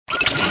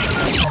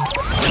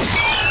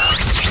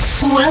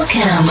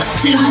Welcome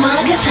to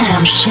Mug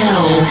FM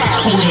Show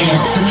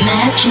with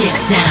Magic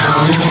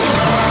Sound.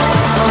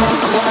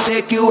 I'll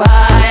take you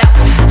higher.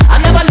 I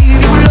never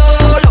leave you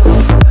low, low.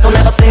 Don't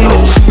ever say no.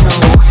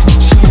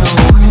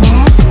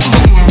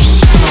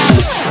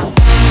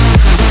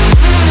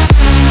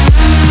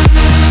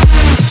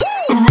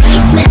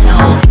 Right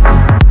now,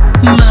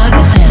 Mug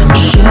FM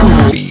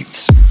Show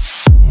beats.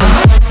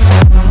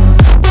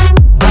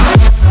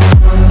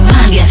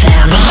 Mug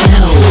FM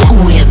Show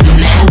with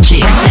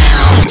Magic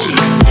Sound.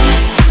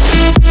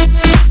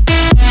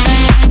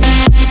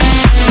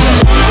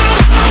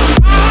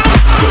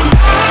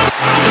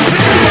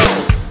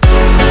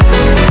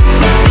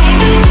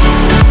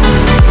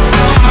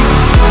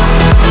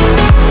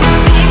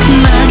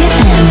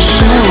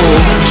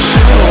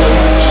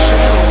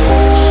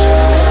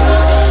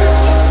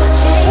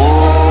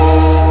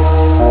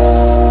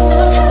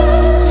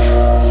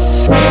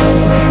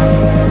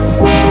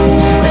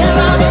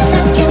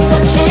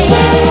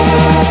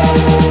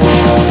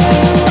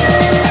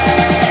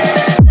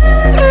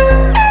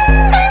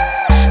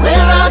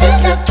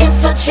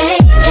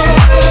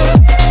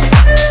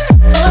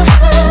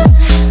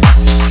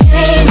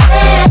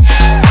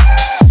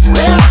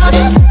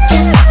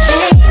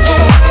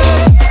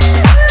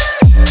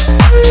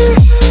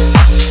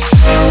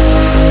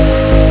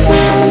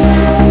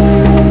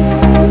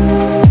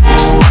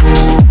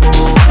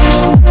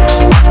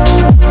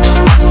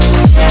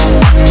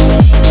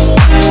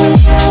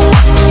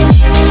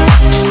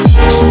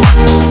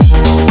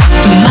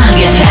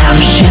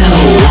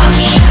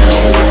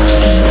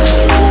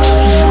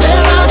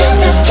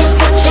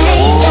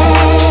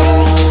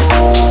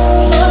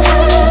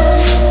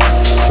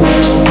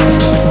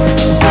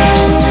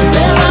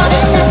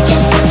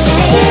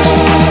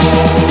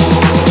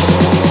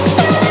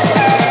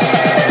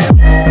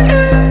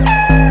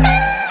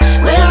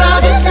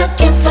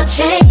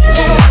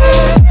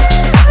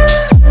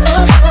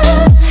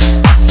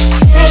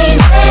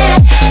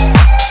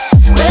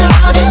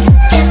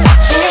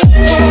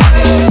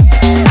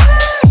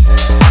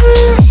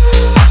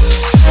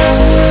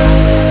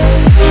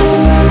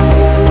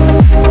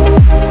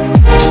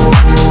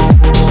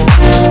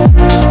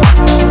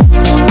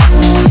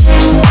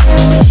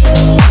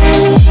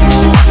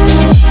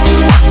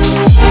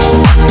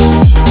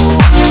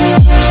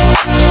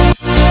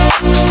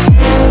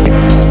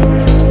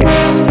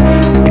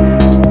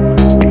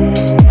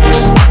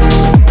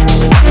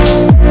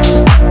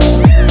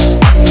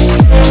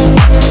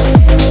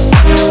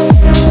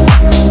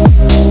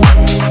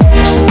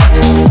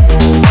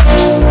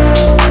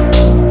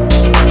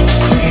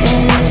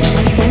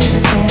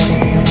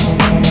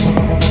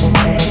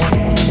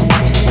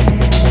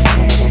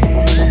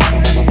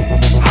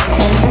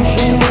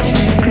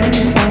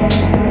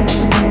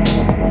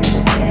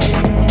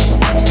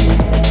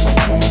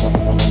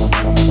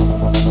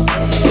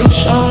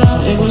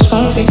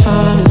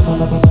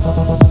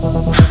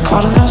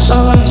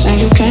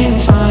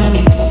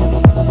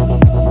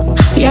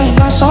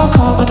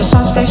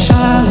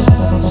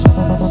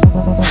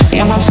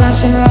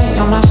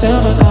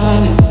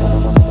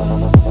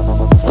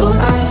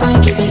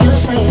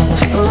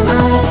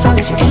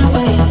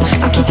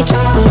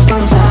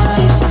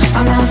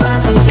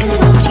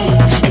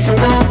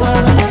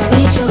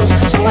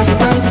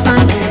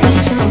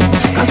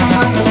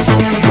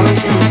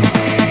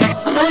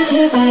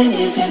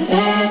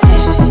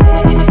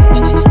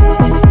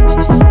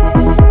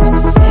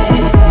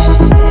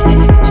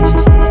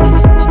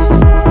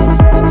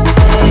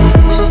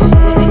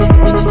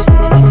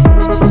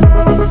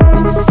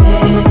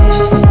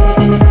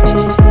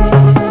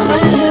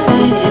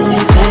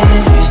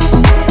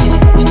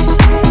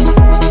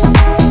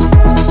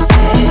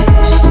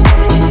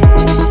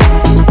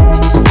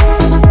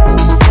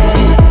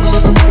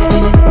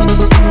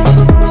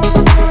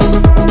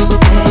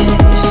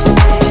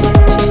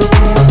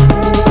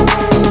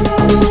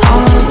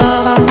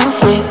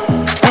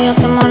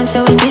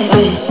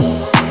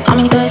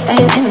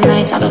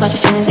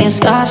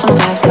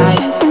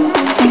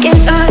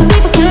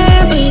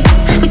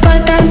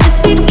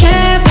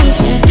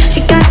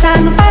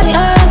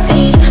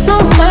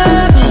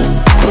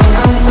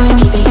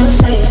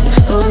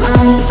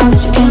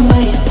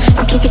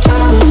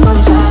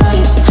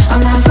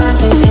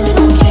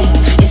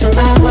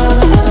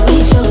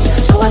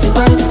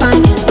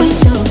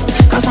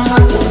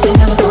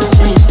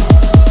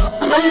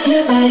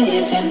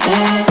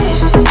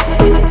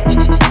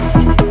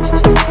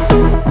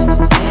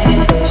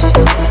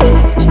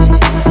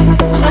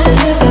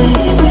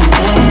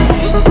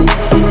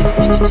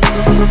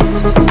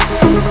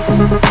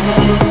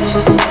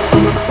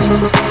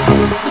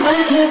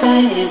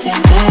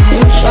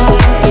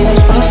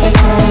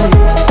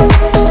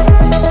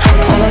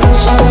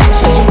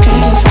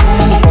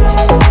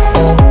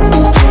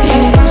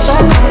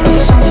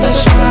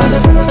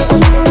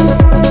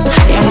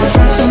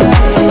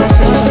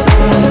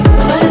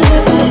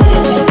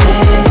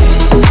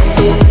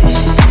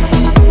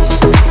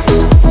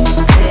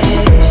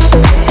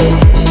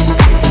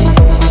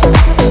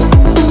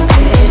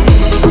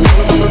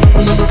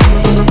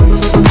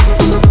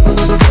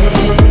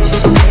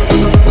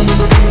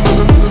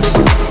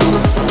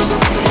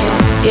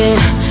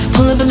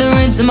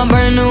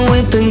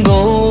 and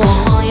gold,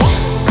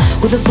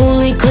 with a full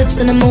eclipse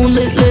and a moon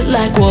lit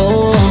like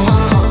whoa.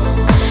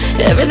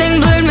 Everything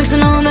blurred,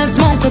 mixing all that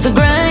smoke with the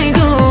Grey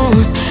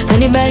Goose.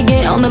 Fanny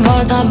baggy on the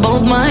bar top,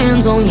 both my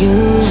hands on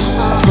you.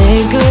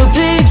 Take a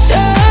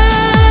picture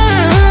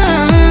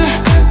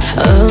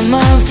of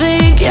my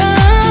figure,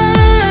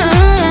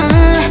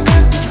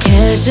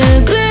 catch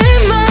a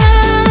glimmer,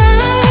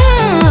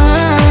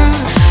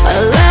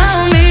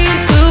 allow me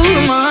to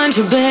remind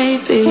you,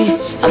 baby,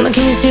 I'm the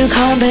keys to your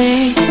car,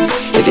 babe.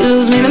 If you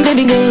lose me, then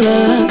baby, good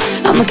luck.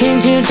 I'm the king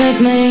to your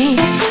checkmate.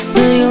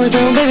 Still yours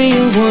though, baby,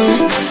 you've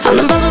won. I'm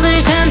the bubbles in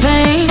your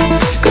champagne.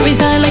 Grip me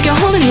tight like you're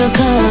holding your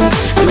cup.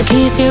 I'm the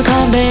keys to your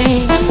car,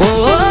 babe.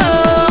 Whoa,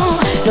 whoa,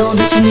 know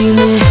that you need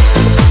me.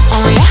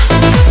 Oh yeah.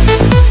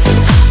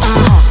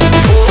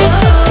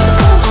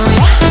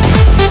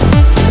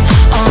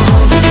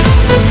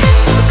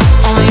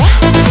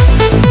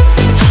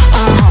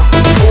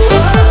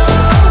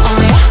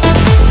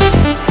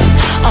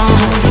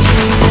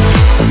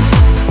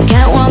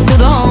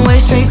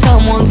 Straight tell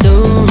 1,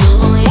 2,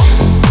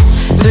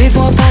 3,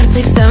 4, 5,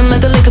 6, 7,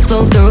 let the liquor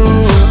flow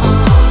through.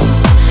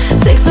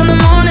 6 in the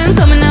morning,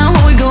 tell me now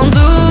what we gon' do,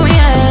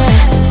 yeah.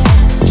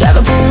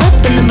 Driver pull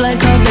up in the black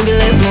car, baby,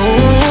 let's move.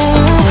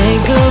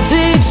 Take a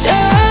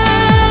picture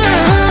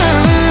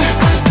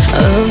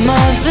of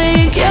my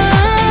figure,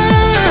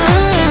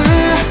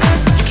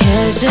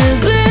 catch a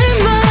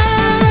glimmer,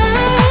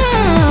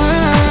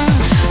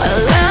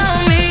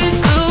 allow me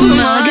to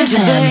Mug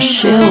FM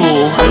Show.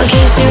 I'm the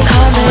keys to your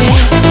car, babe.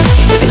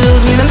 If you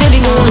lose me, then baby,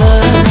 good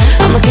luck.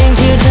 I'm the king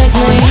to your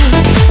checkmate.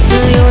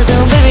 Still yours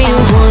though, baby,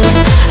 you've won.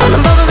 I'm the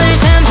bubbles in your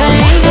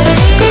champagne.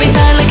 Grip me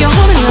tight like you're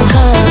holding your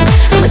cup.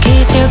 I'm the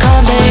keys to your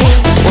car, babe.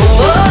 Whoa,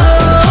 whoa,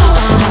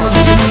 know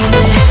that you need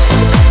me.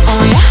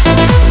 Oh yeah.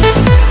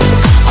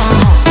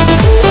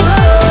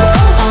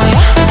 Oh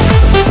yeah.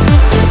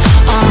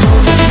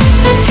 Know that you need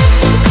me.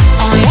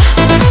 Oh yeah.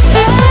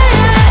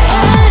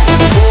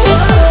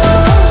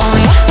 Oh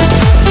yeah.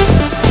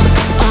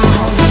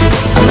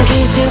 I'm the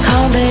keys to your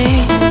car,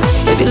 babe.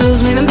 If you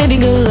lose me, then baby,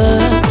 good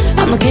luck.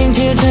 I'm the king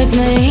to your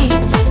checkmate.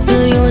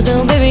 Still yours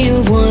though, baby,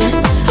 you've won.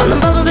 I'm the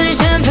bubbles in your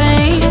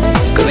champagne.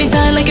 Grip me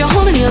tight like you're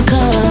holding your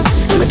cup.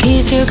 I'm the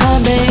keys to your car,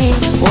 babe.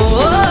 Whoa,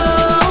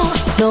 whoa,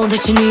 know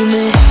that you need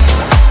me.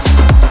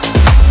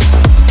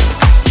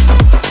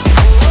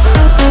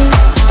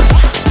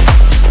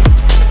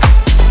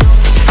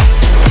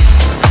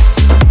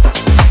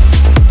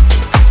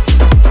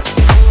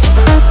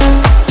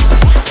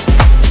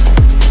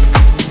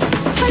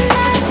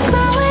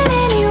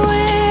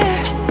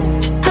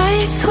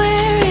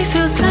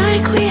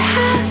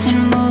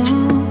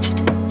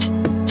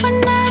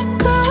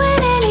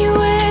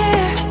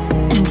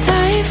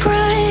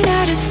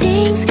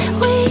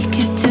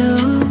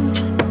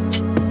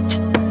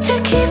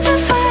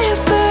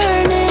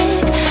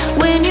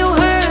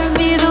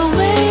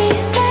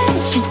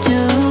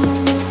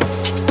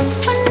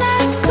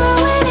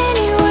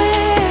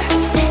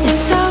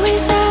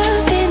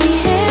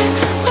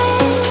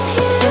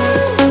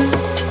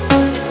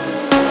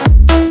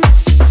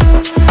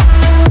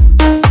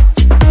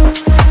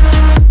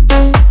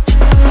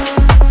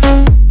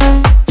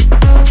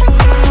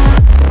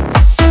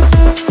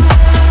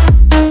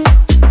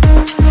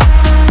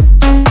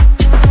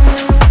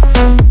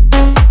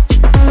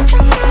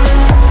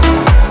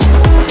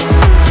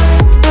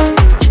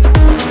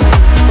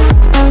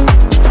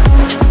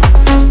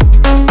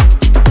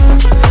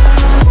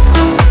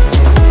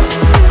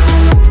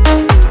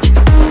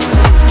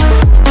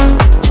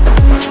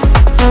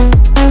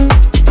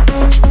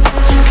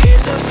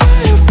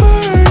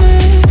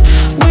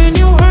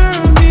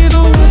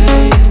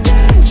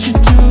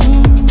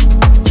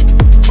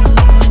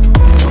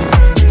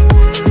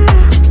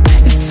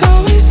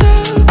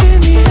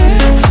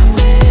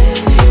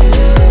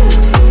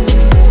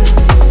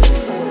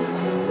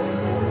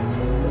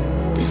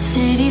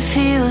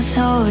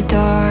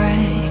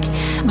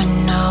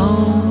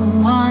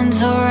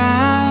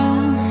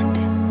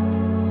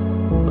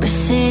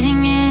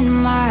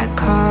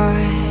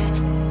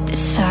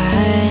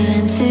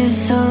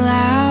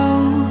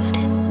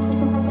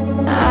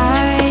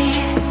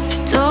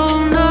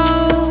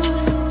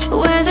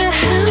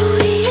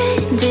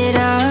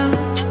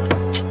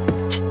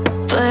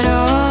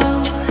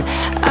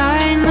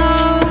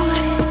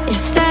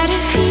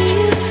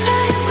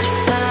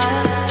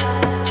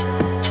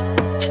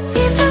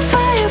 Keep the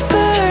fire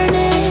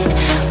burning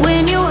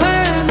when you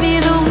hurt me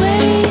the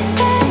way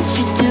that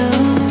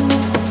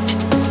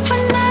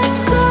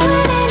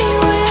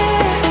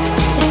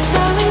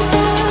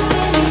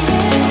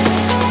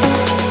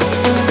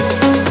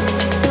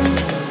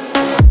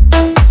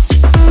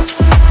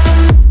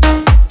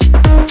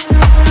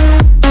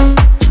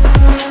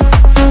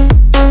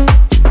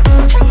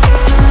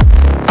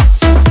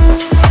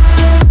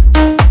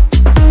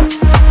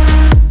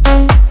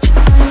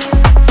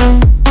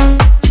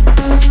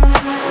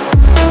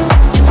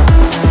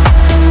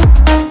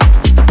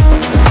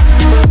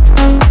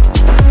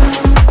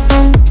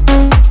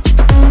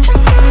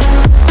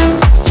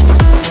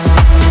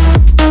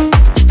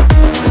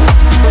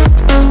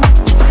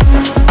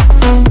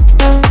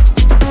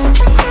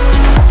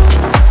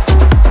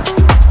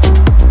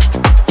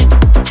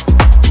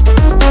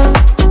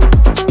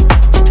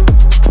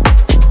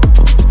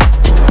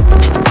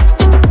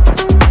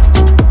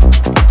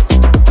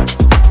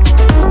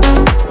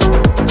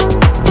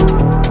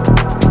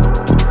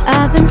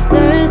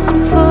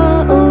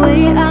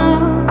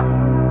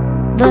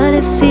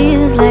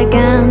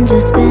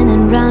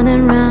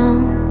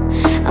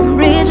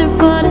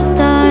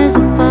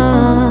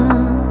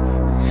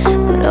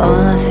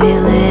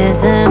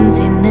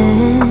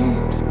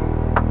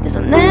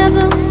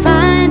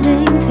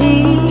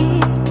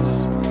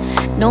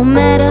No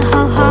matter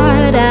how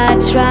hard I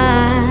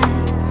try,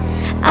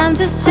 I'm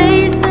just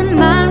chasing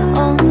my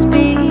own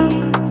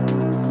speed,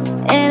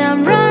 and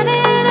I'm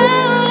running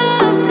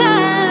out of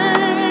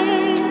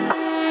time.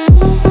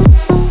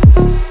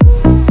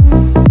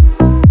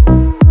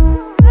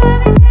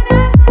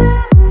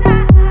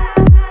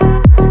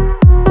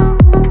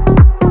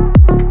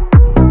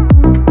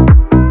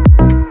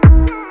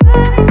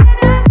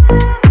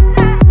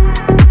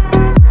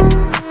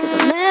 Cause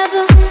I'm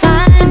never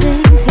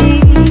finding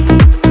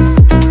peace,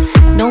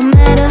 no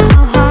matter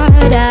how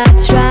hard I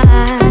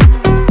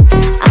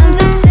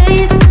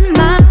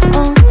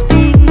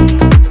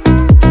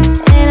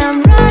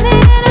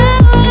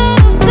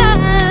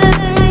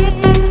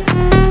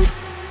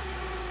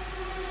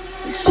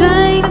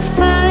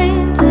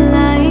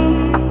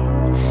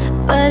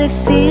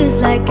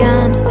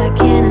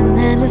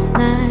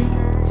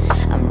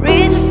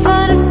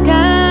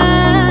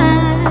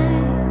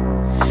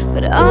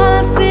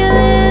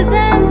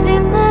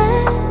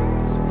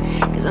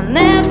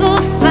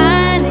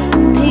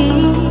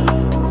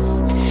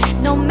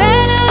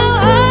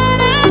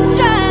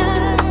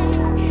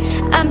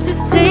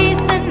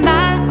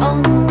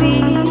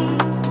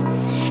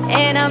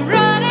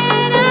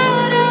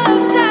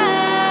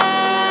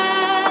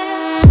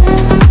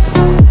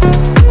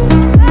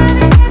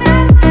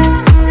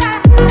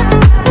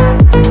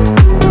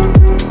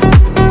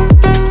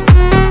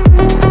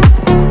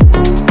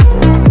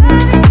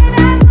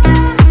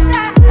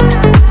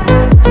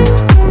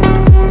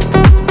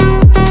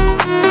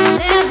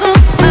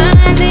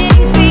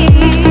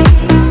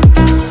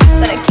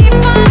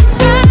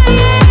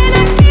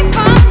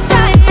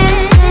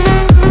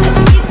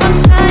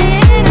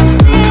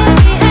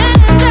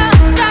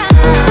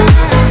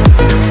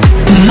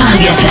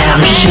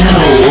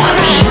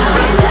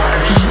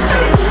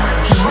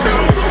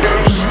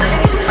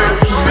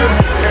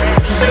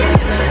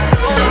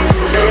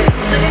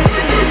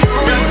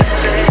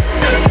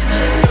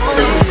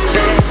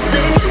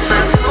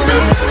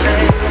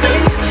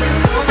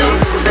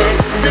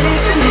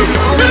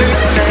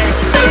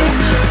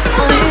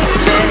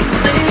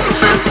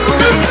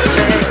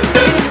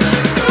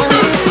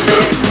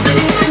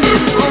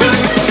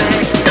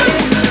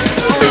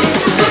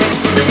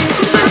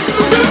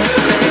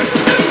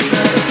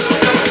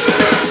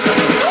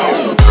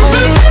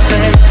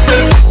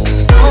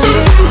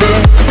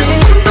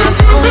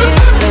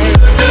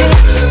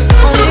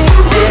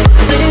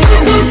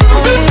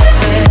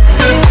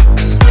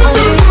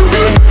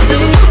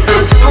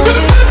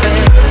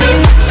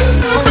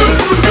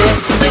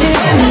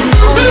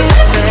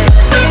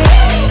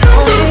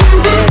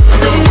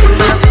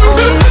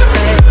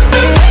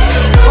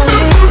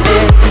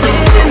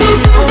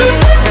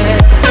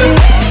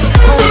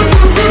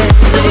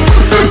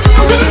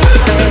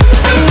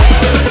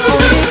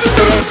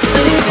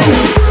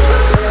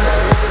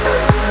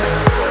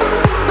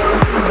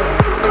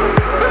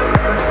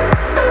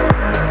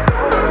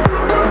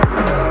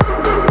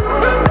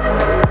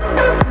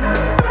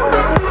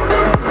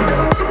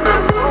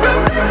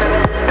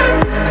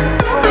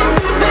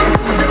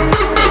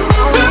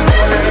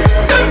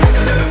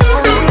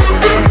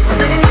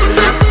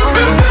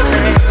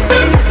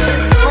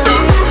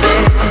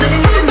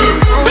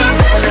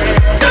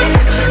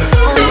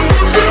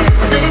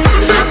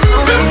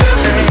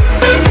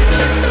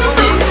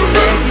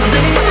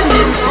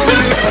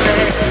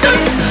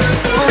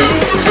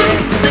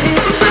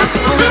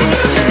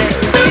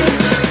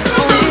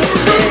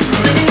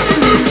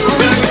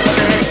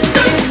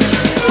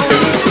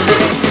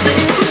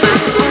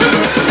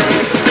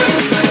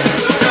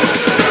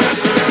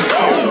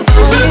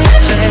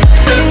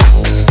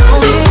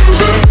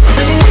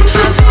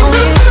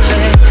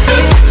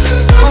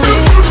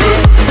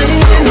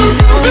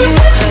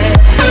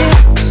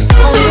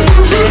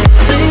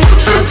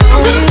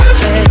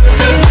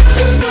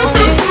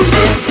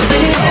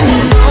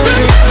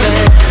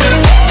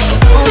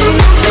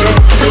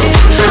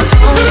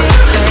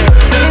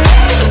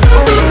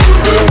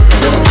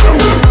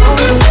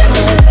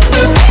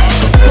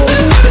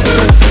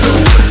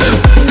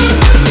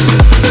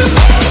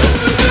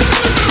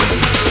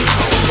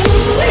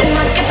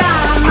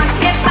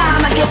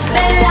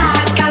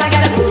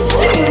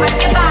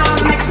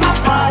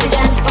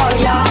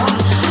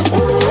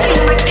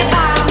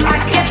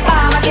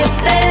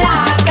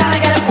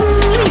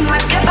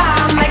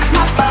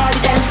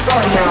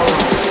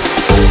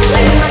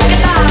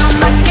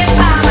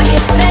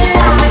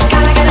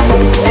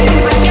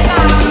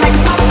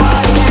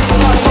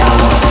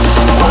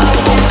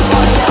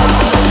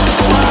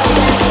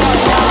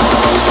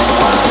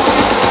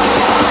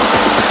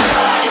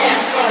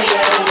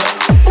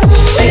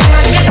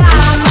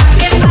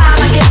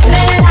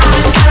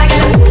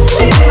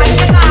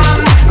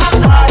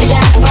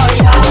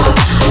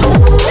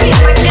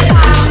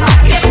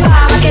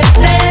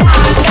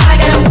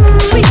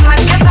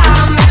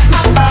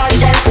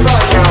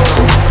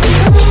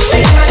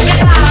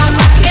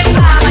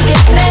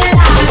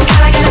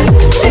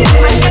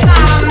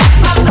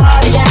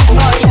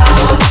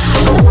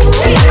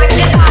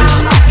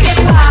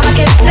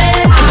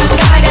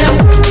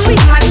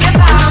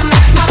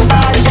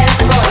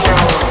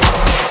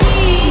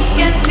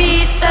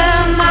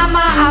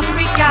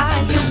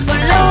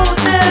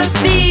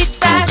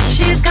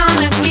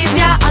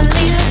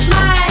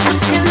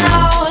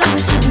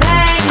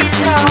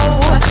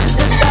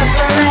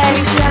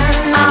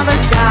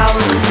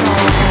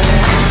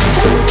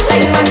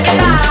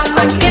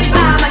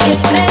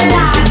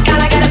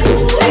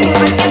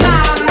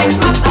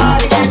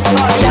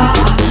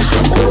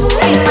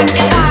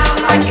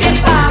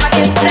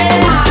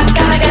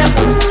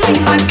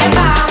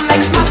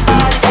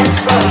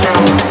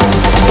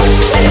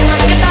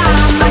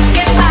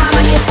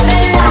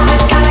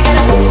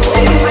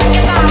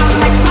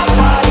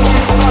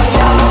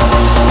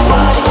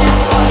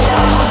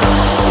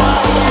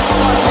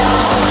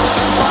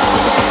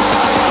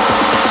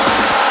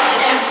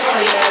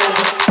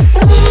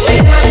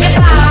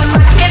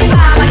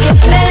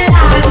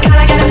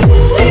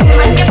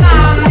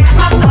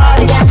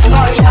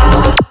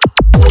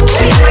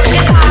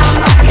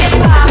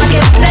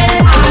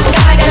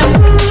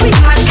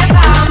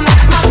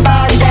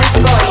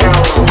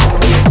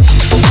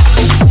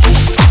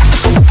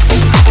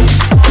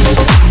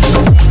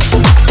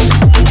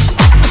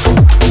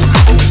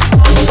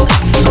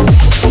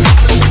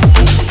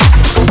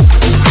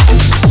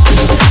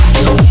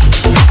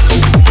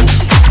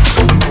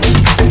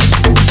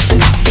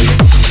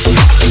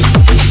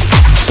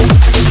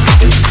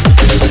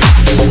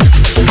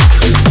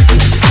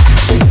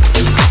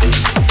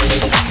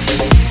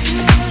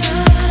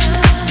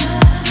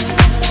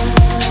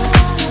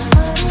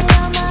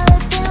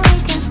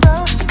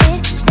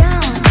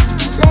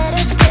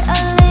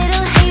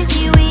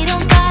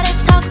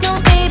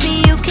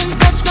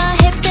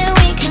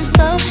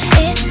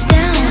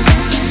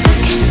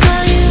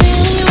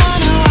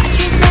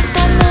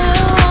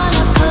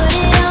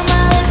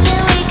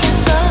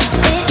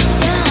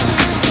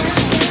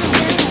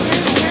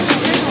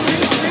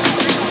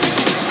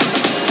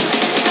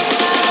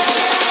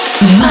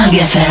Mug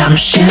FM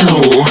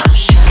show.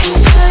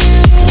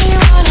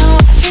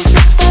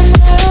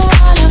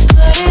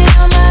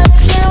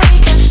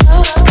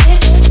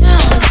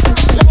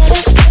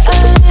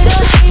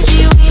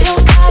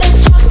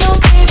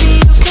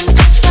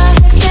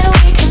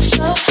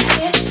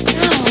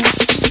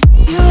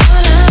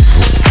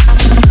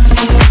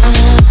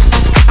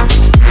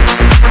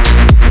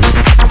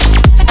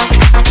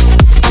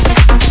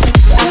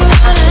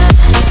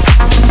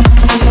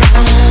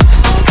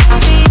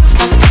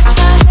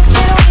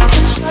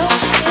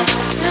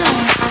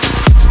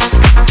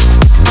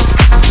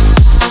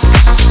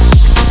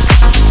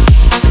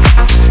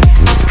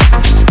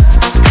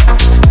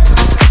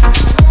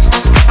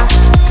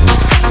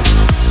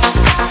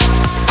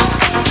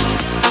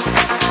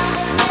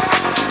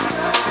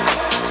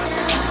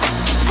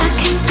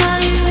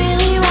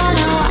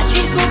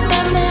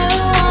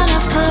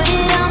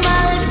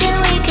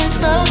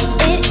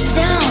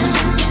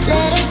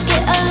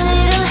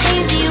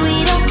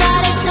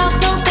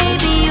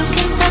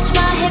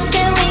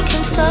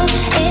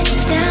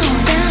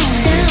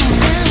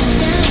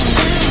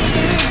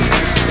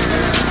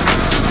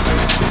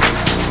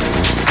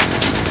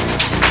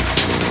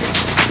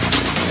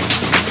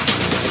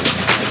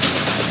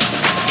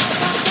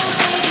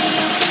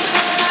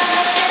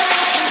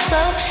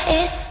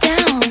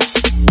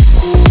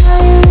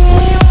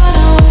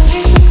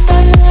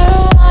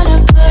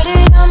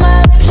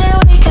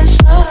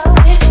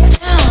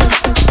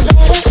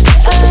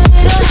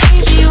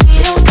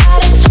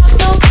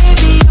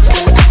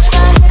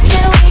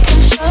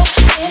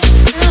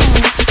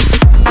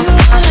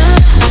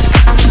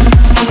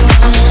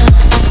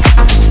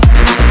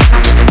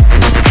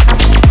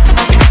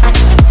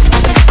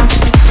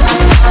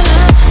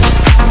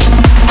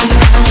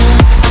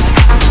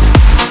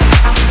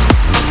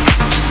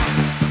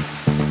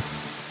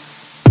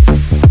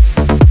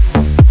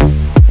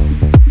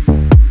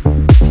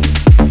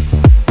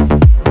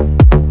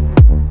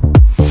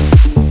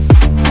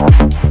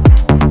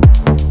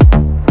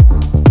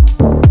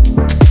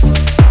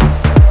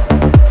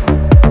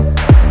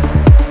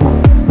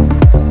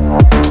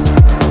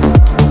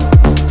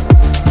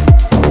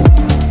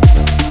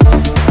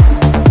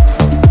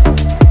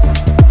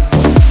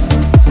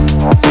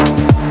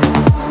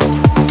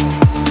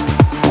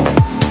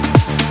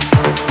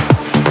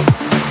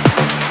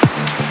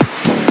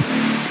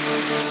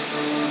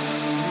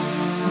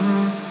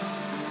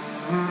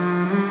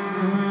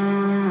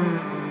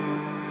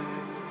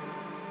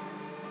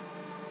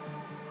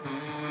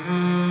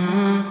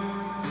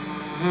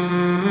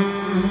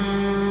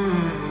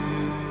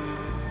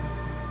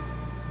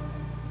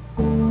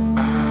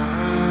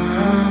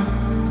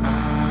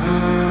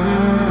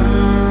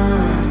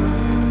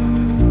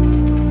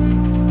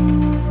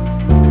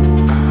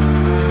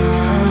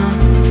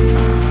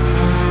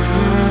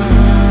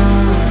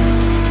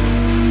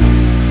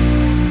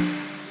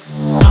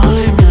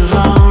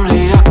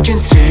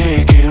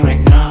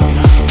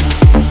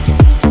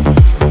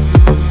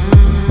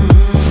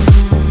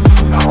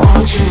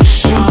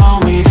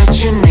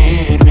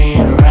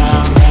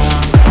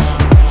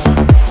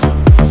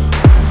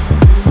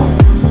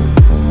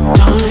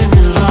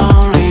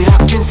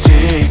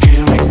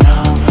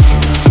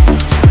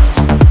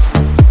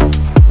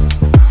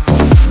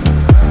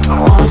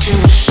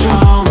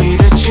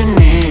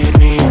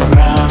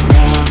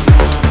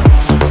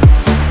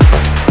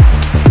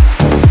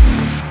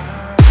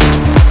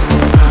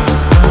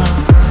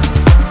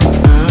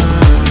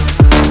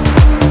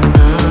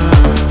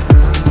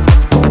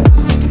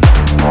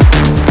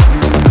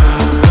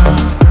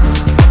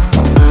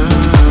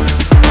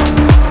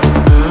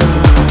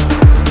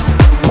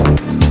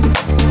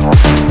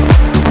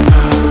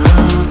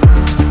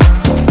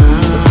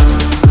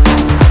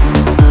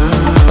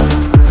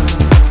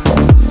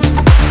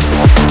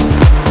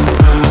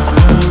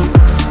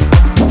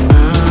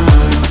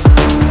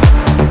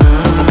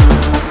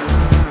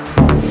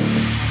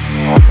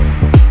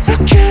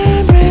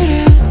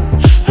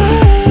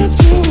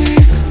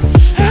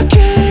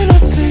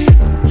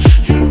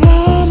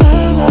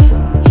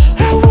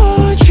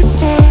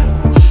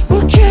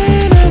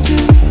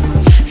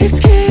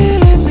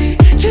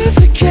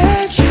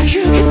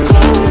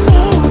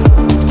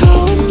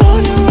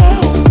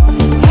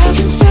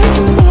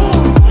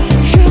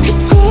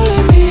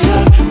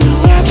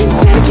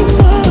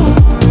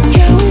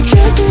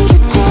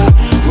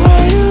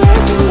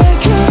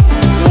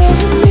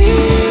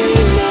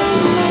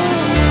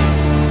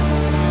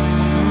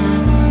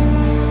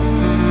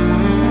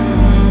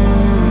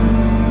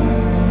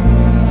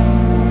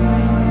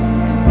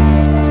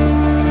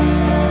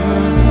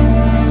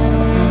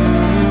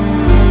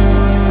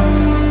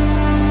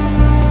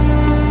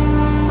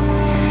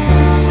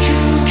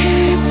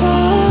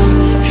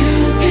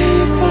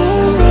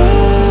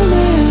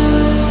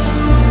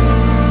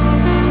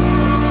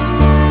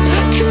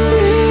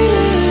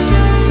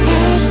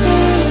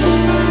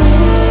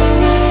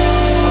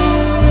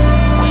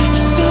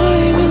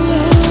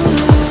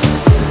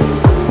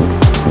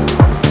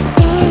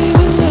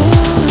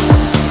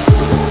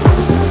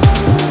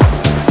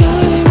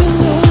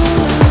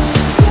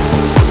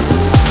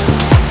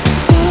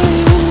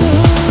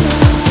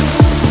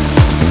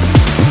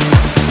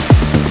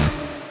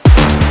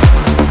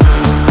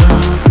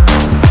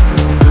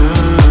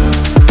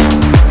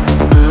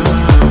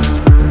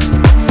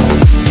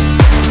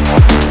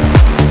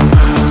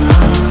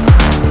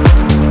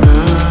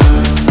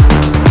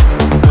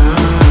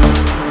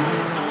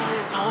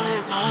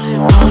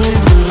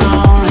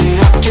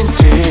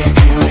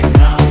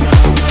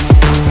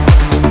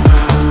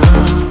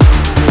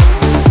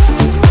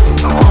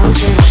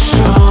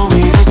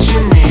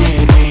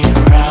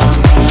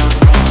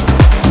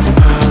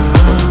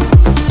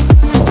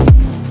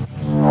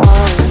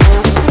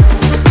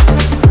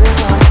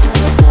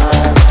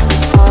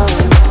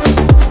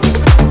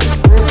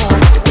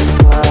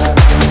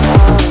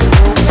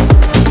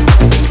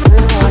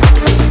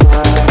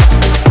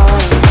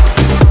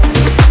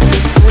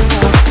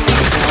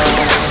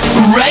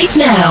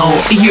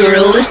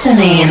 You're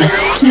listening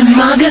to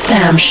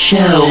MagaFam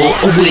Show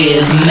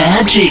with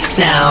Magic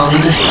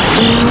Sound.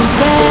 When we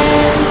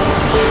dance,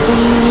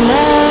 when we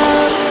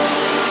love,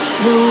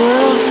 the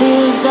world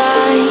feels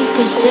like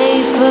a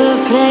safer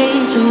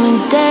place. When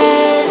we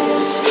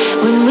dance,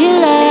 when we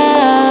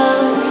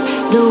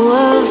love, the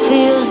world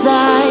feels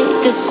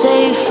like a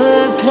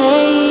safer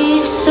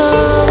place. So,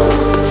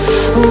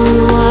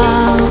 ooh,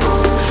 wow,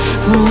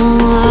 ooh,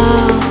 wow.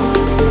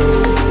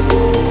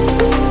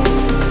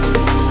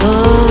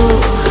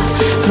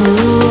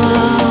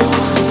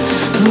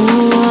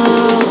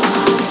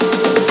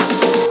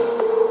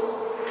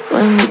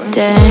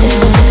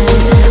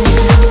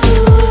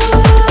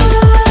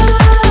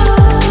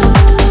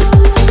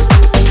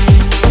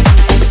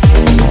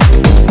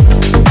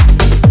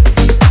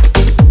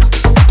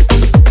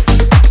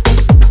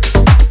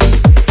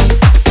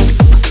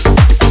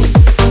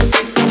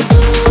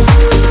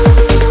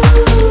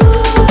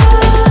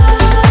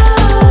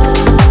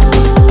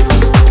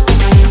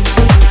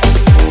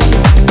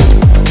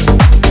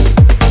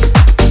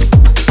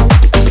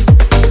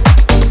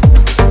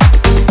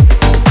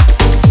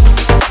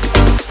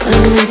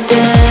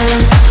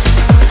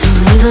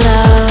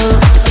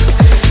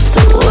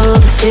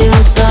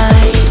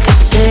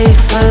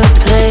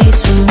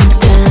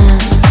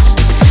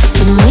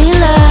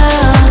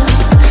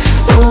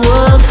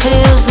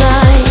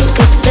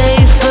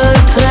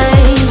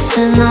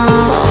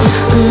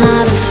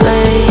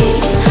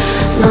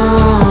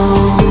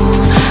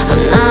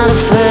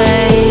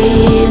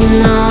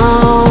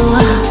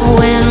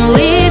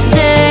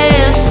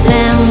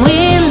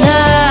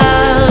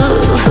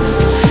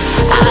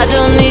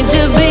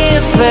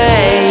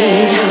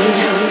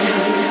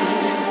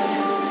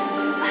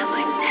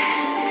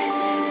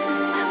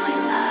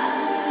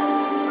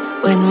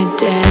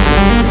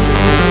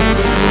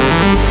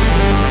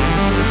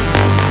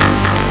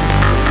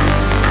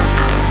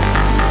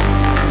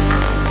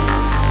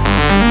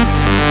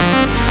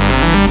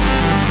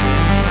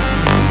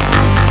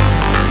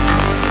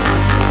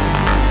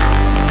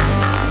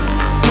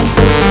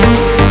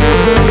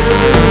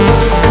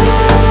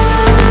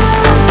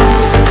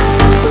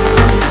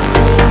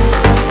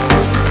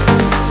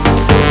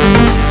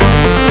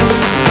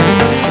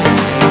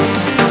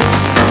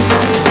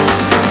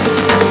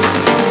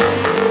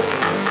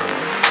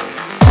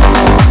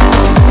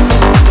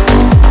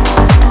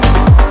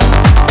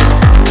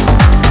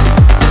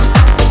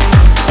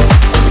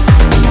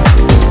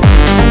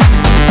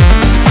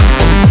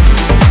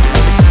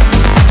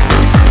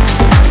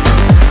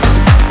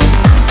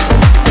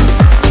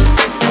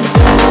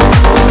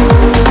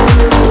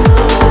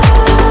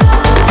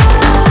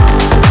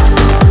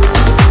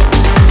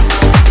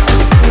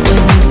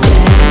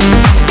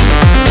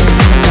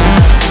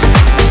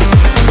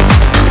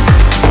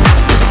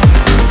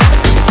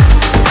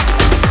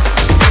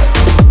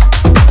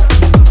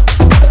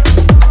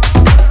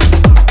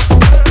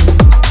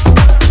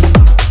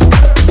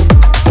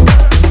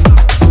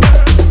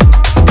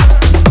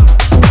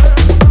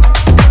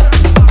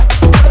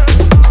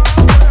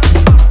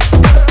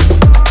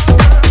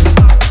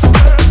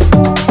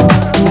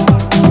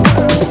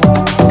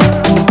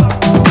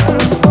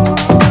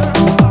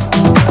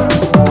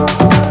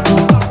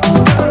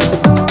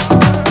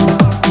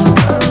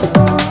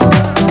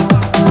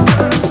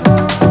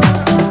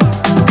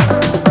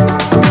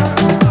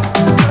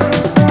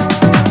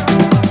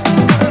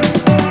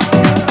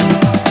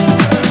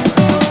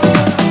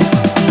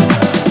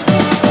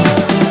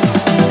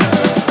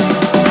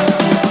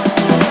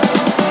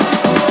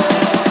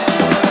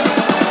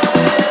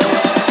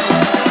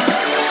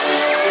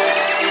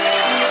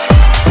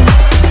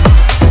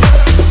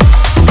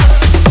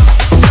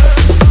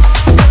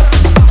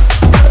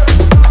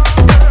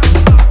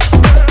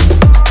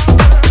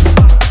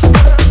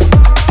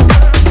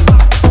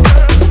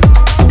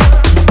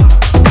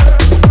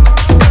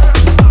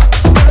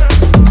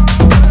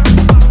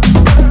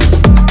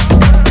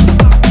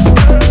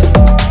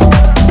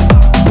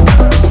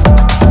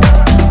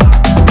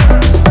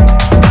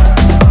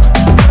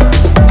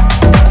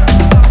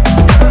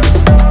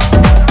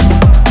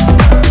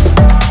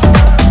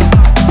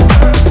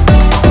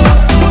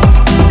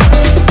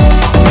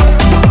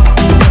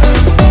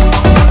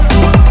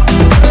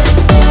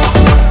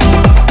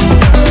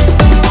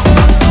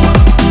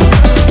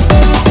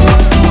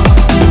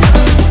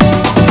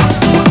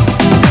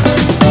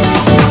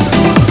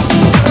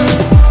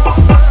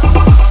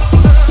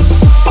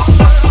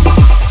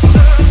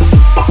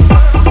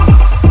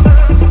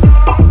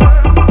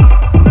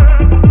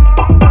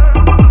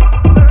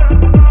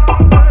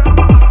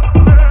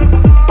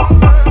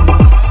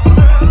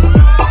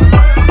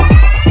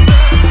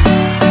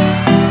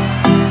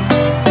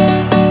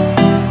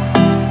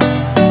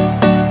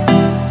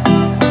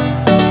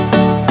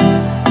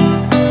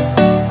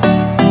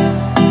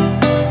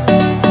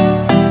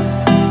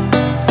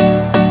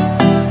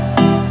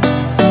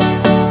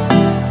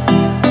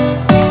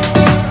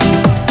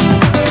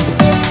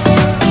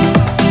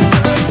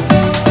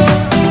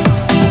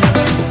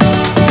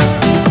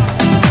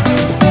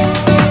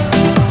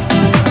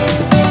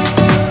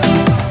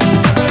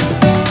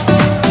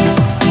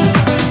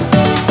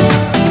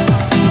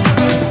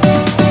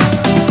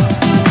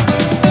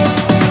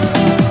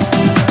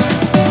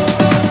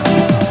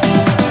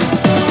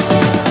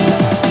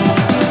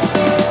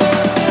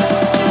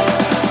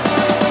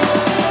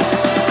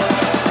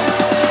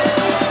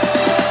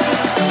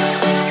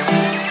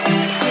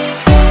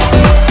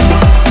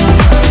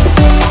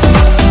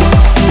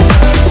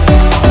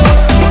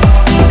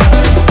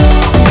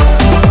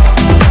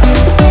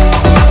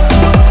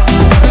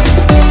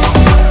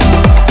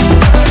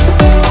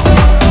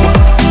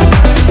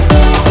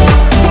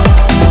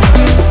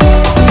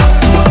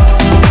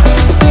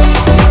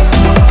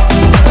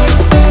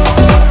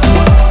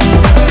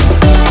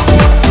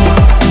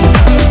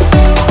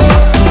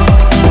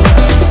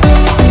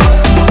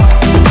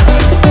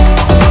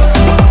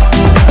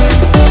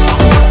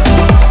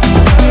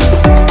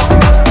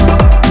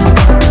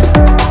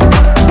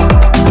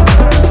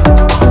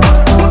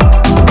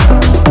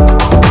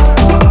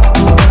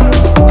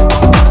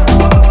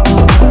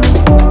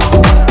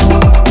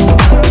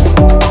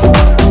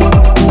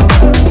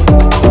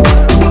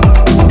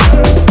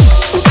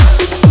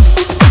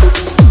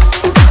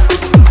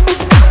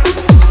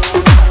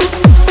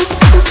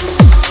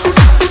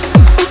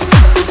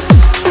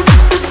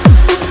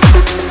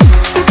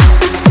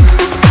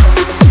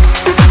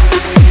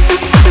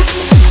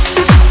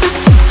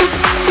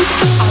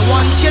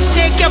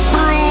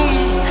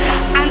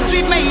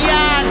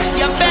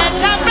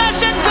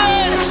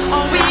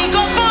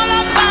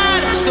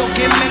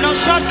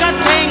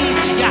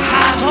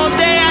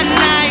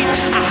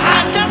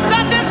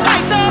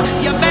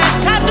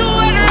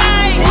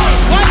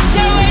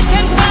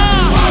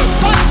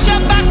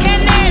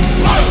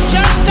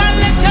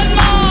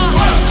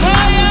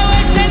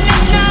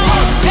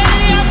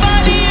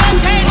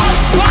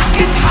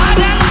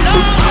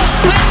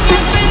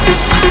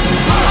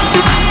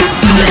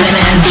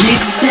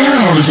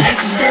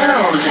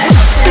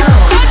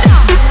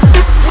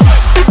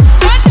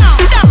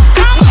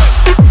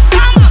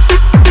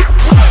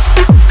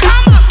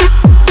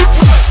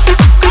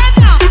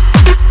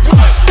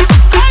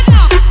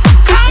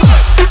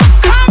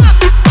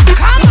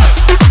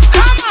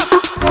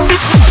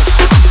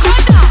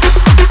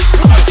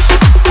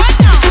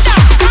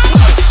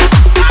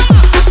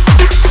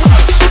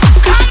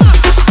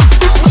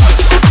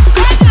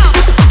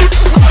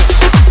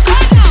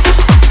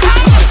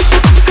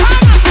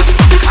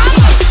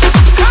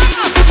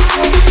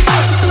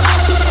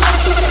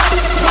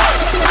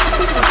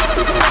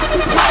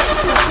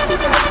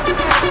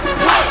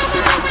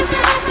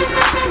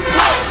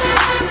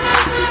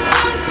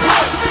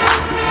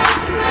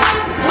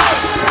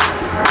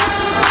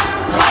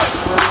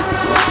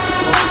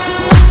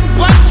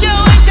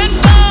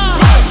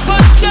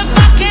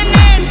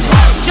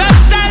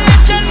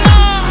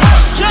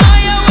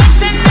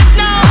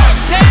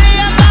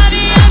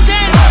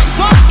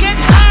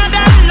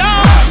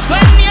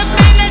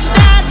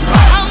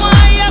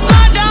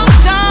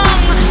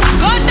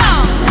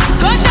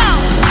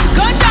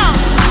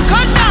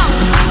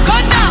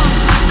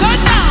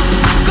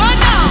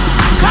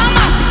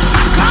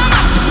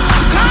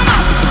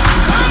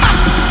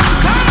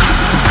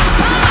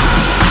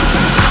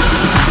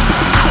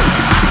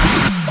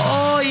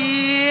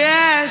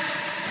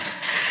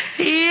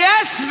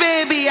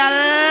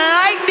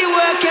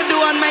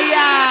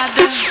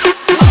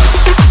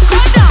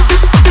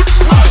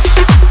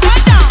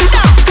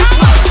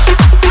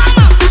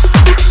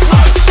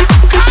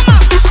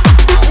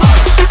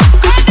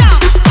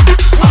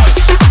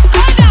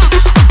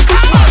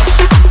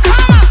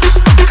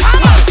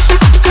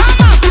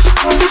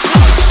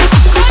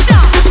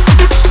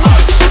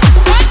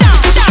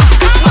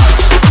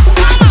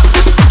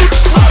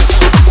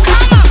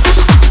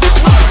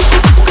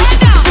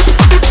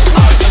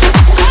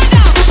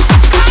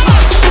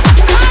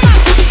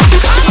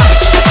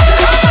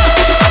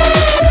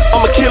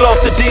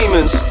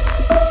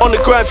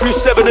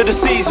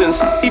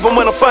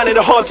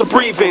 finding it hard to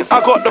breathe in.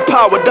 I got the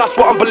power, that's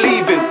what I'm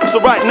believing.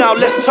 So right now,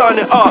 let's turn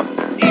it up.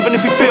 Even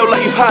if you feel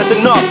like you've had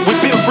enough. We've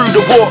been through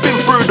the war, been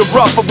through the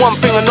rough. But one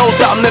thing I know is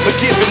that I'm never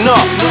giving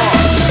up.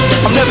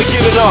 I'm never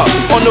giving up.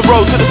 On the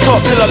road to the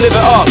top till I live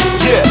it up.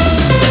 Yeah,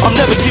 I'm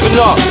never giving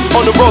up.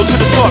 On the road to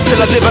the top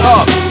till I live it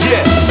up.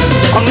 Yeah,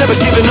 I'm never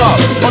giving up.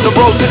 On the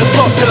road to the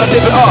top till I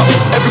live it up.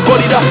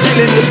 Everybody that's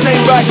feeling the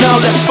same right now,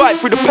 let's fight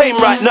through the pain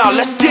right now.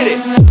 Let's get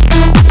it.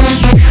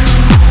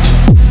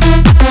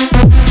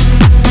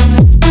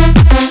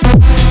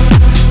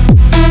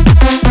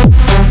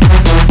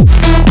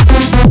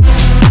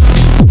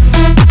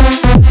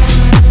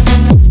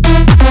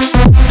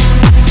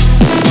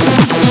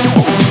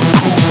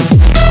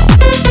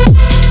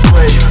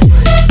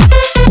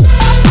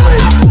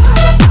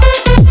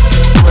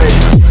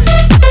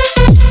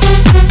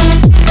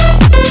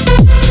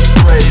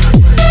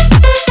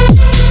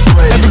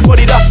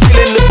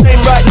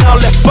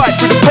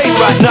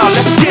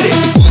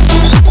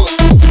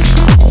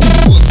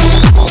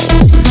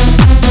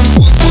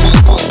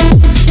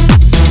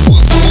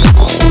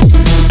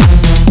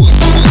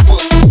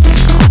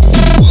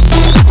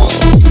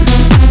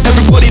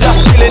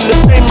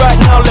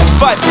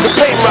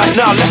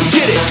 Now let's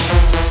get it.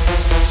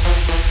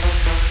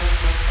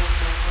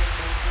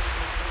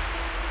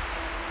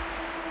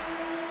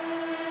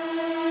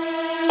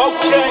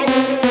 Okay,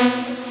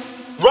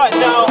 right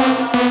now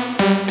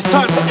it's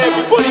time for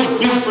everybody who's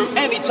been through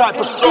any type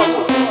of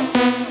struggle.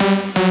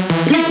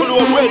 People who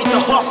are ready to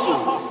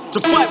hustle, to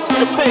fight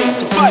through the pain,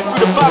 to fight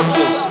through the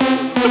barriers,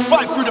 to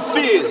fight through the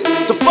fears,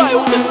 to fight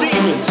all the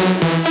demons.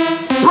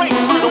 Break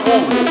through the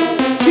wall,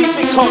 keep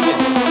it coming,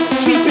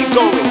 keep it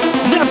going,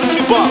 never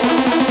give up.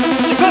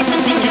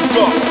 Everything you've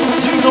got,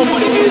 you know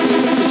what it is.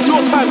 It's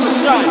your time to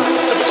shine,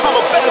 to become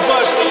a better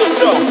version of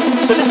yourself.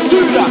 So let's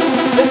do that.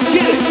 Let's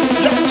get it.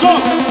 Let's go.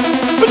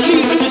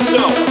 Believe in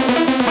yourself.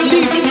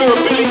 Believe in your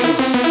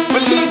abilities.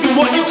 Believe in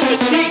what you can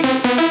achieve.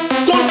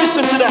 Don't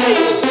listen to the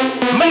haters.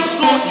 Make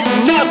sure you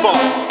never,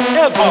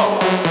 ever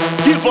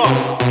give up.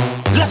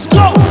 Let's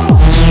go.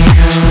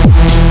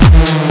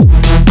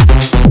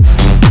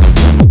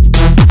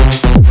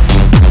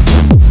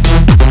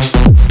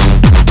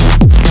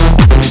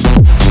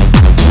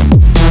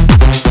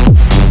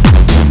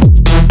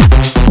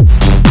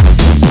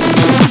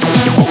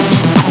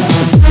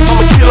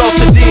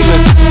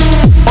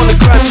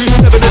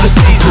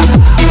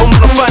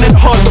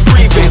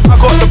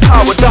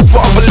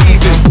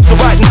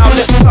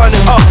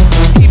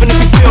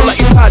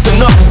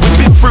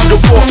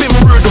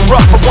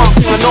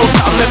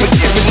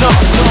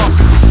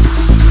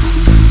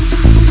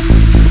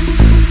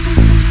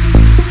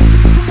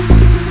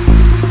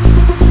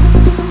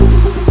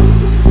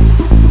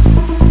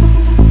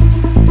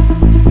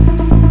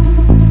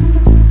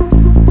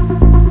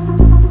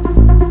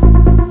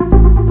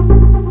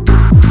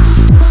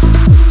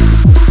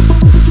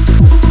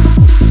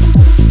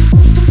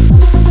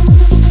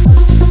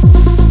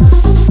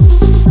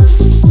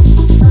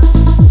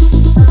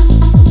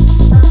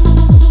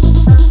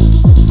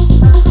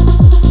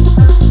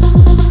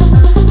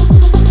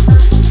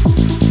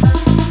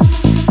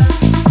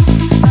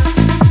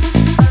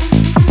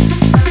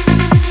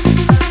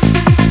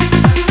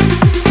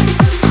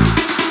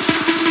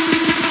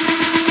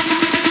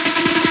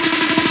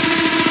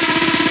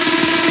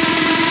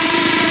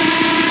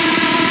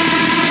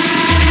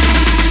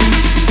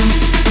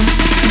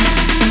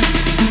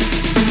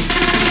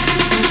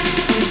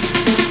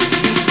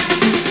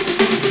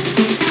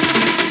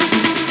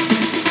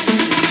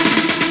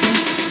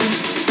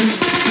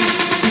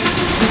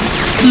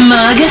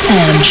 Mug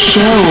FM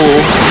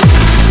Show.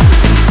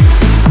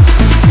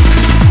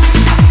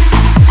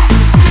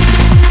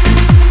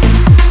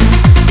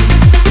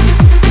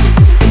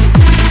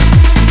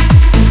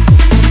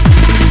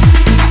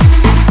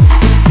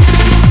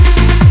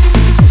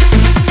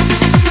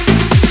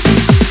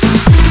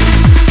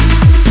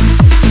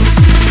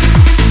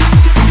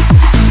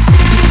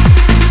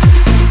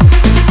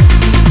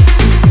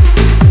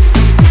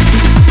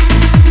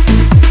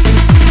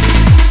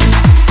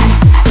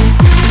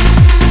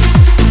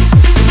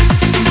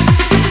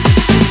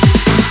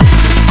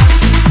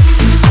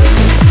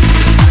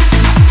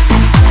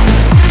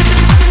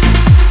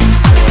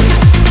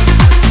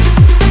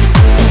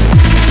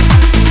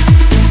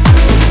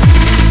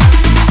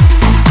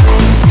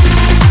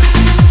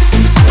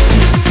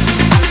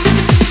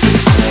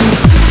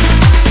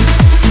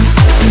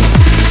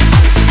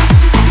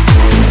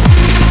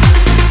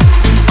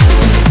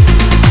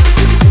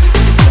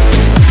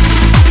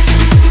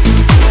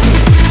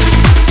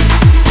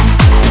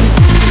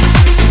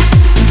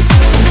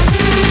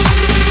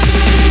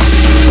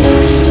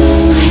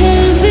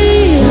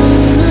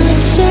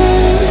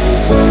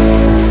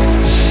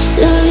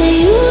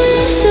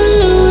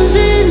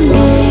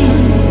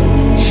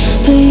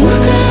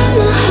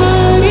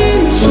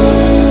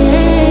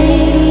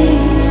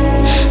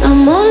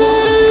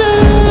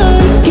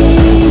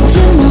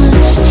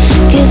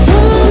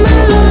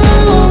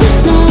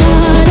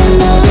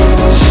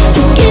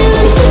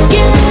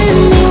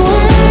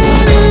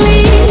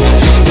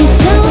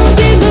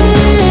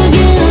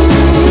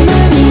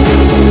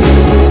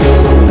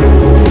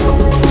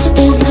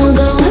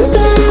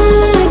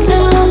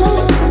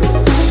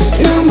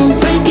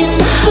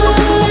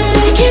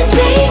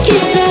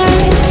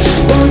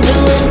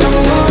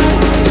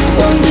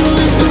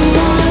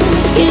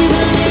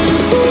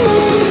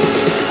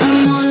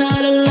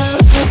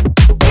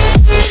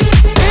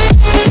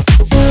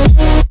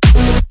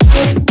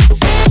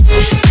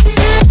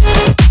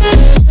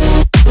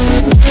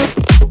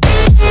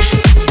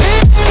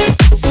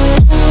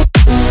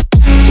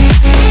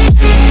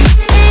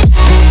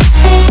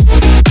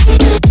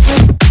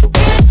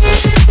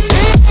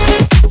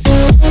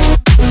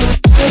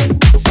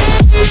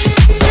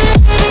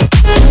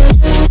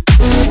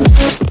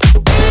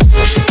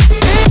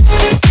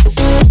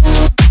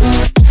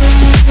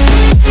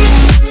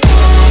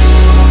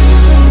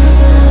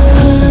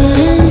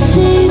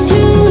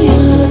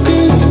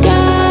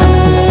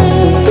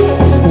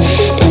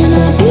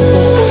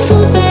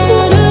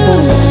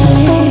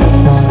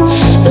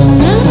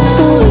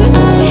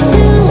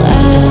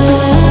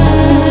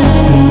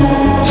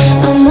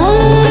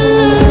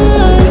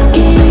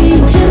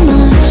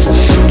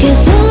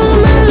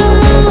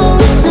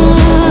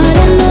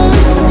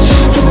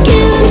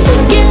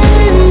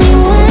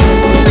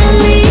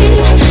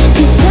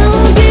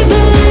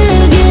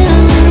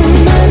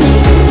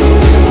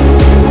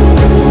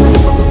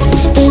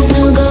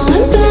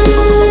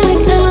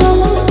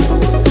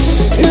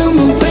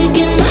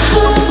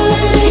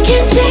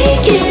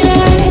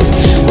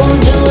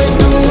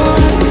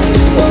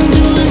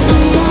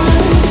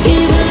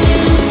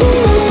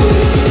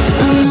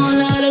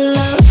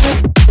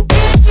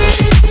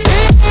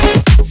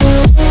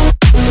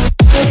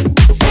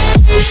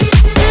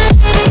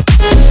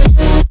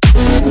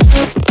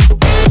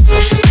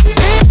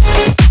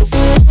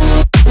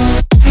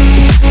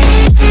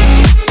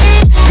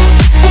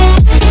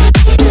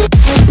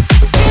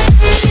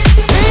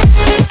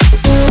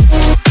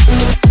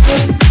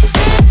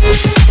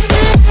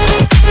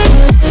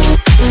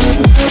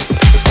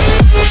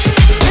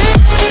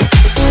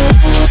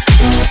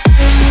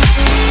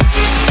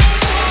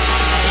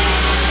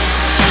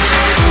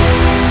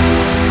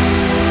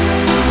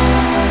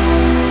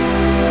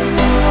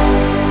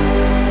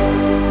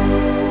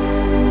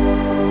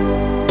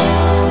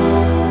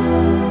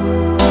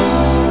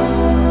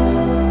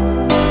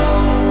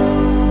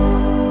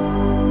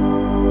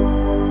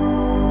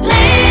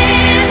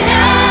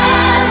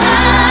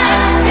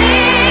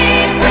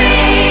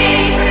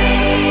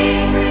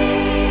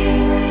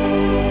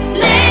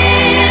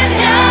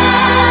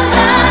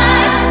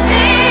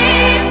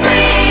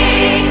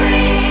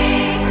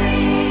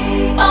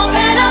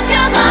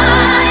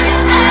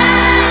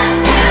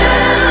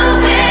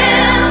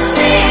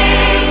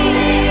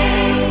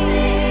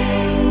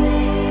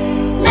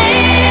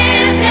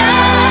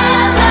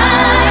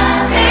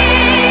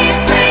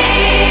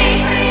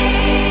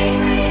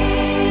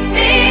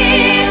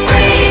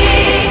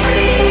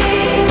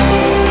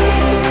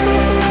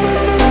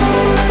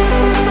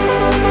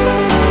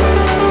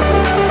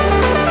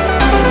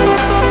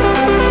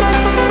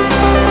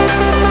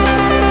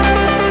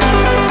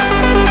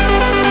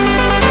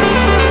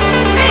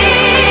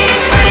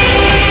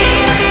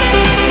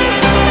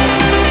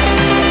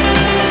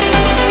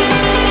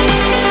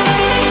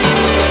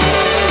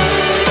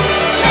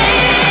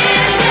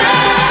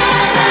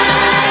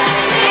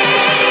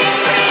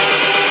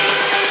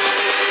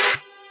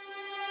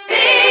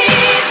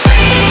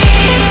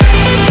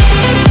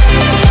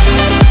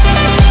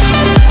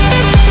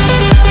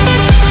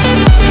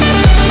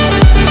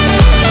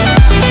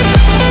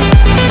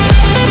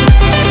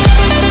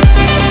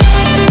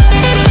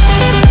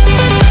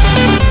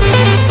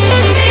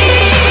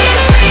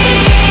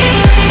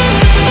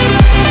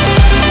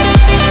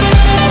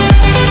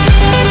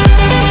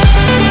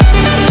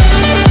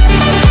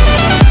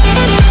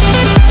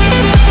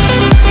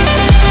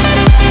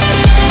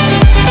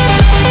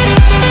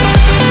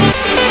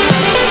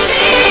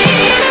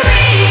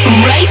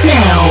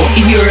 Now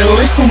you're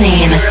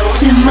listening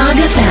to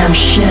MagaFam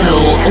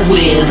Show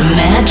with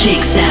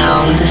Magic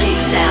Sound.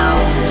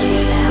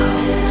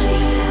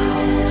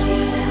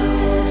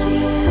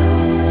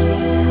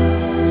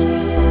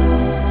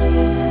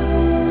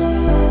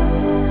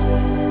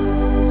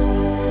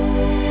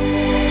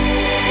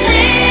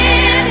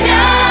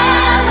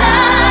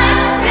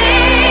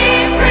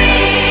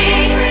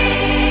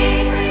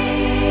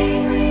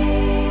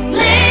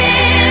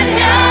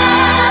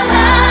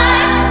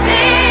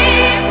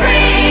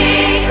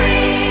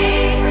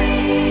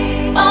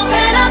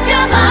 Open up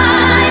your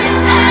mind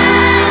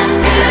and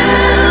you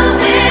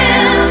will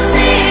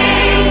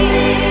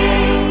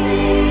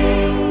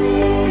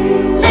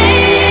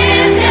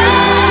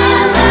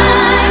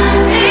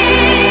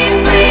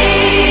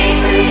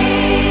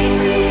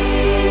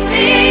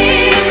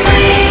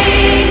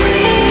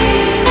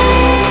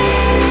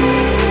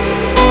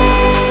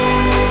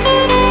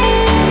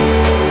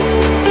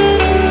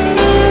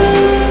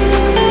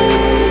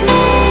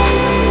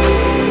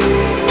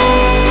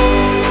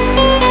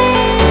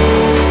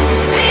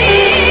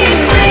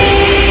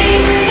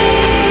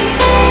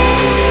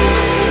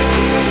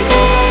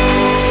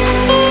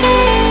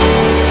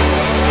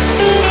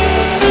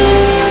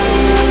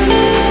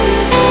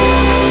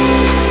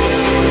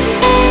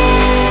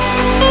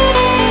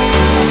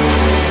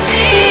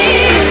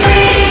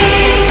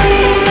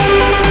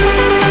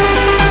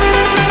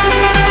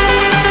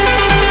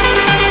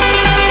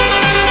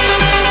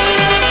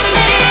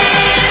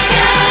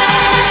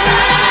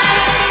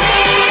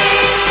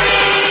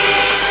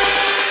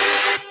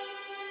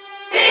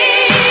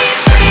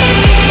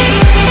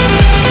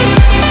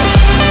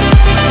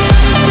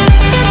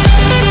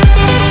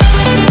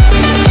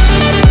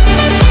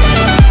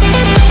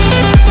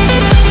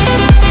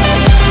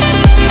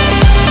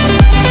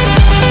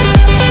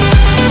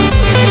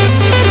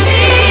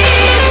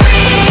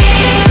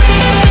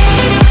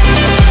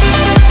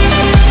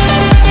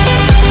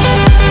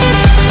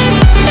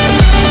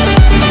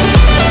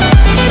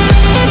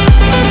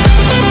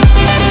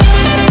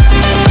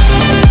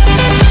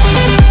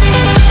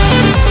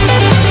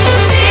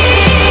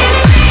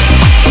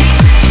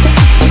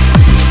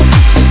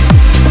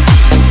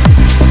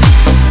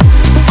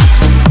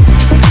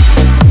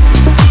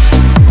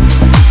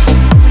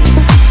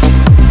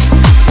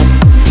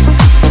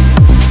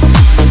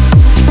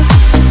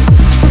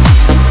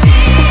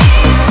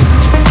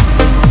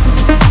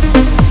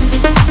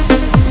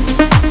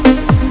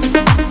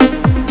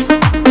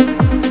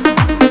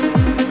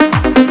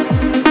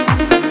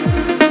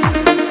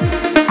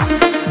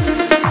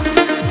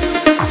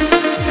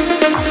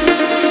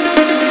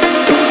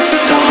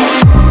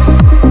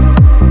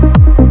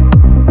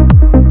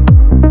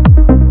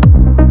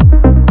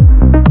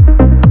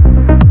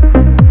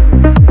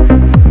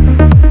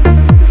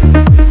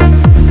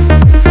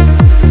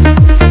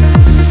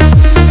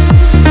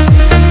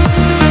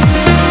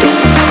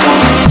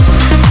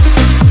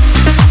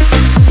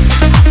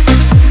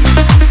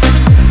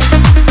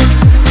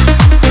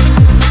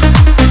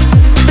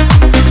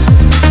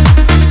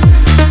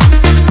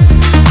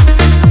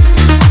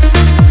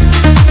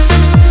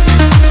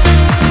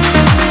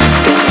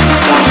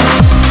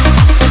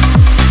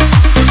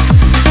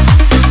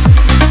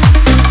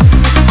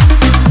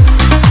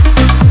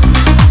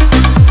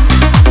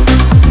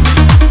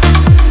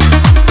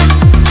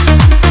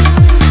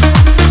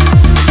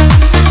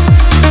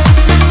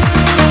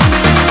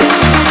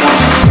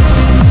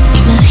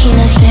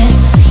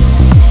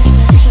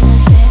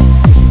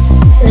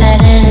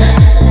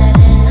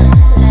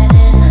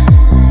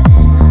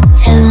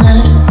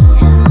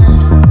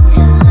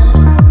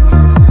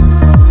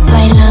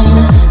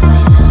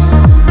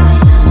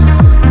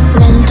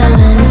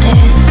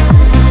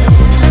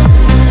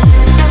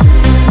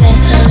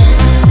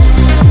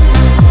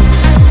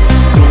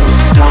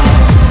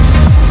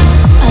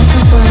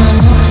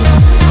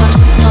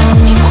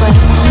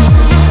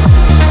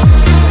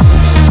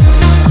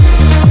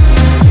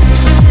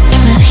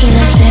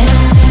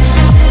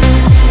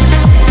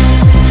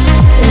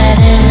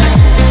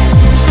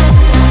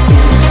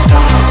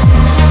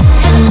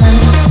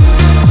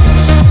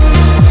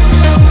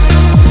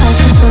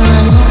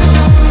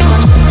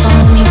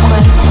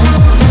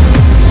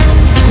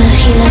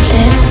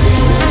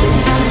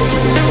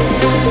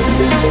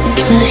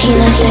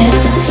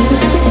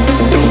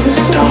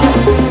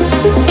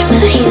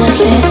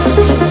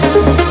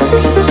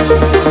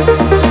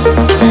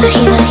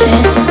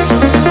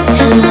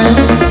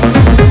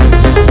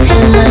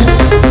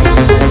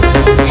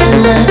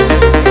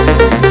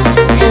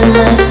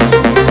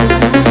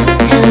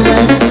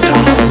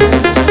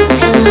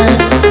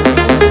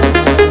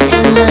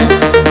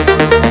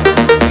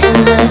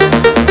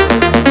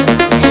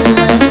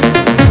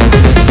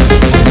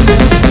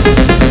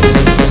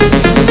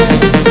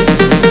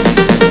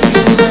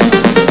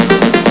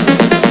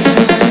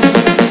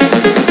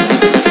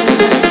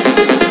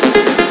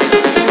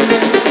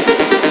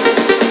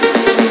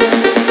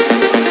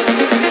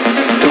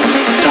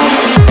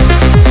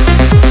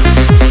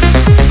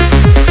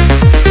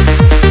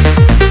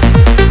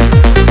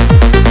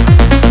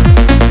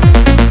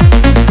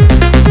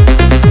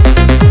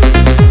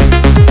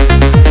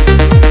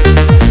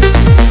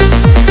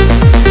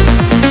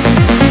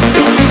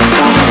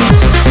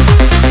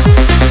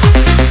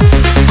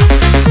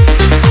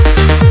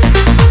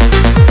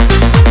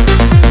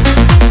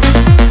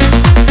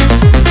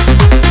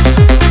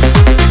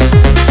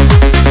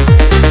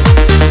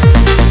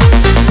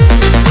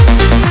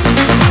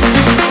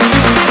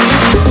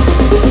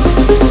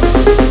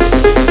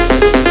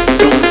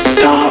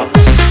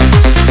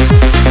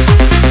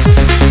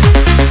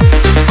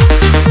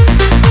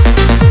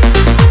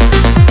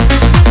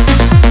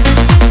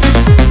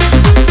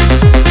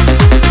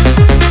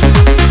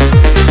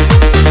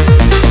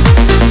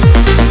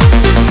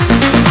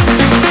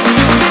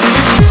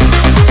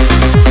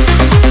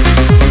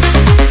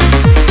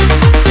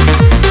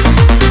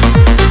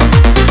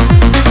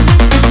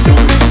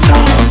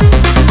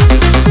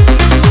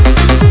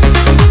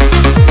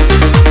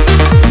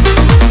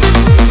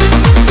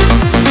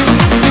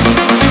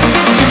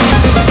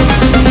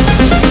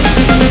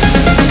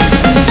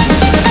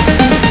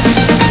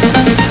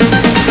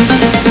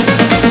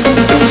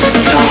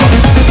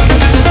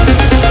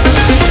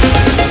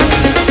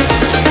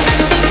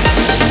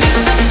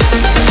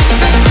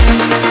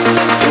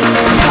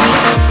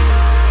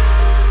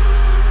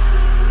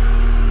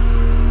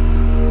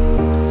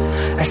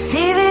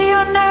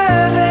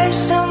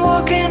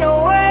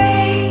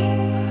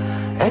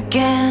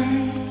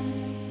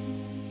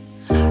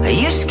Are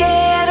you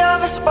scared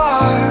of a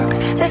spark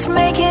that's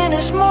making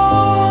us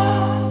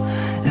more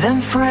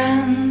than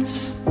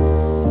friends?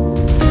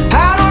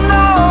 I don't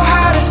know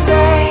how to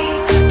say,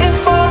 been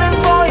falling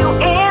for you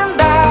in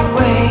that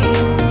way.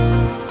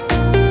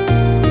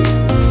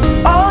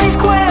 All these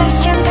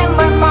questions in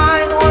my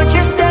mind, would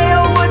you stay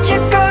or would you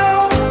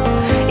go?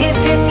 If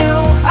you knew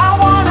I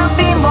wanna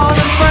be more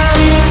than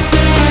friends.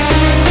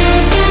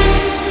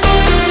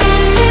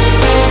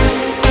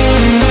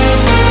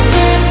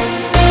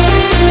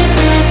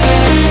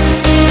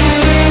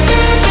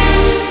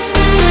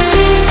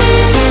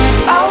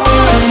 I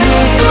wanna be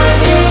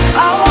with you,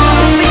 I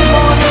wanna be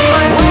more than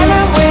friends. When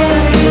I'm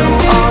with you,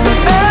 all the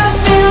bad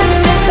feelings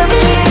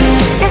disappear.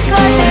 It's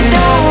like they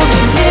don't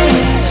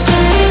exist.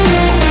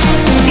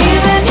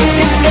 Even if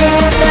you're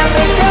scared, let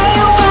me tell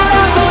you when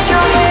I hold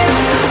your hand.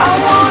 I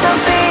wanna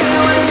be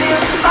with you,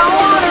 I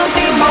wanna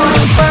be more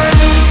than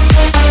friends.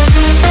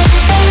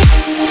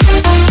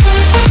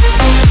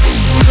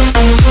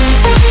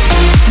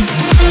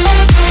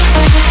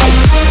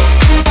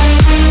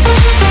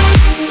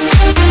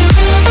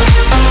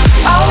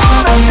 I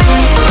wanna be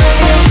with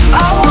you,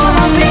 I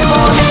wanna be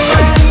more than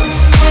friends.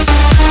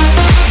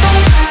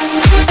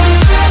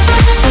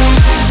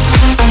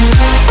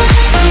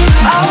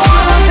 I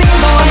wanna be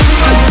more than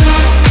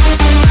friends.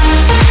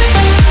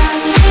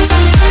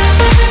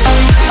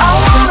 I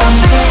wanna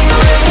be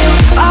with you,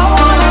 I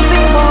wanna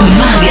be more than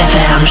Mug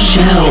FM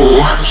Show.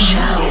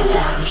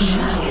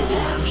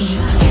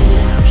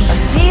 I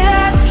see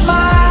that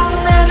smile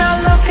and I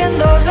look in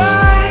those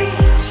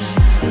eyes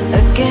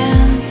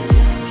again.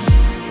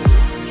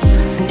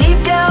 And deep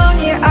down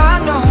here I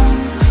know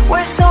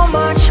we're so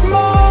much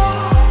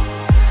more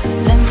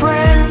than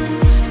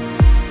friends.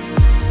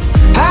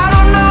 I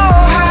don't know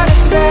how to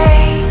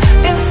say,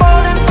 been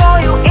falling for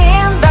you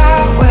in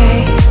that way.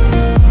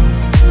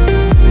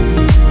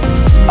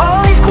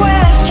 All these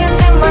questions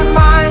in my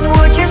mind,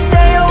 would you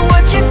stay or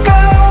would you go?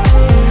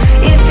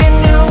 If you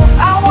knew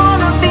I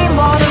wanna be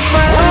more than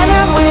friends. When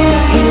I'm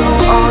with you,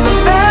 all the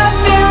bad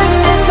feelings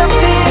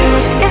disappear.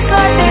 It's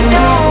like they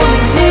don't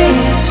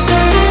exist.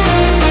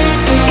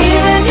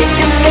 Even if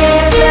you're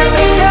scared, let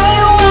me tell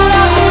you when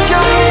I hold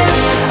your hand.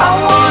 I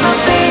wanna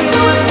be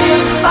with you,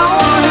 I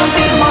wanna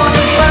be more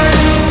than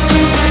friends.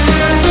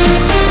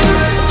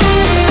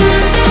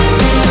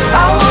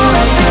 I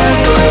wanna be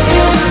with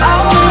you, I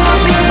wanna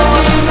be more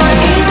than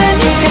friends. Even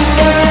if you're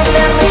scared,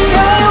 let me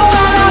tell you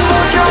when I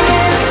hold your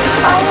hand.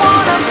 I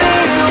wanna be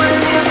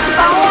with you,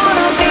 I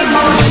wanna be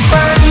more than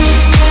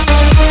friends.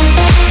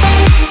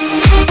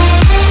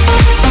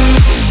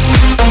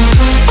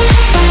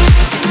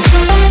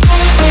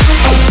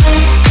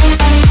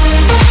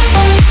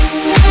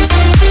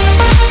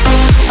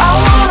 I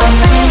wanna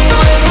be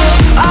with you,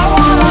 I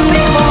wanna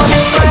be more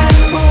than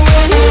friends.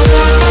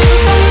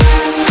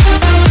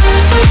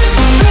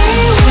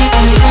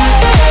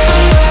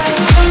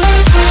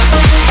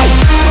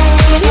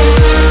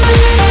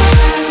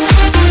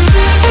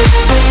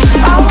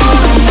 I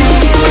wanna be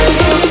with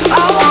you,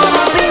 I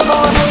wanna be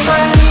more than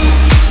friends.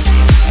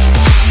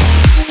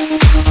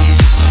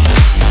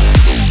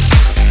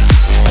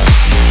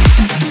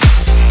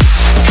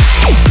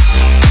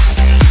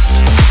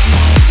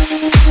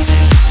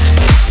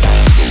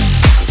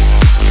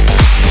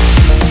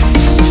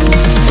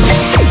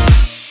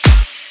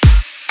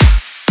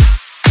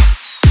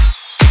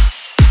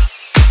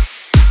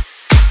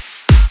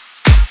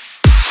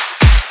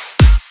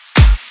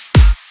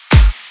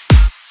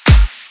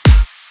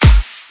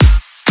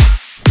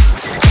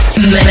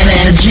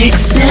 Magic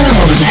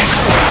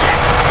Sound.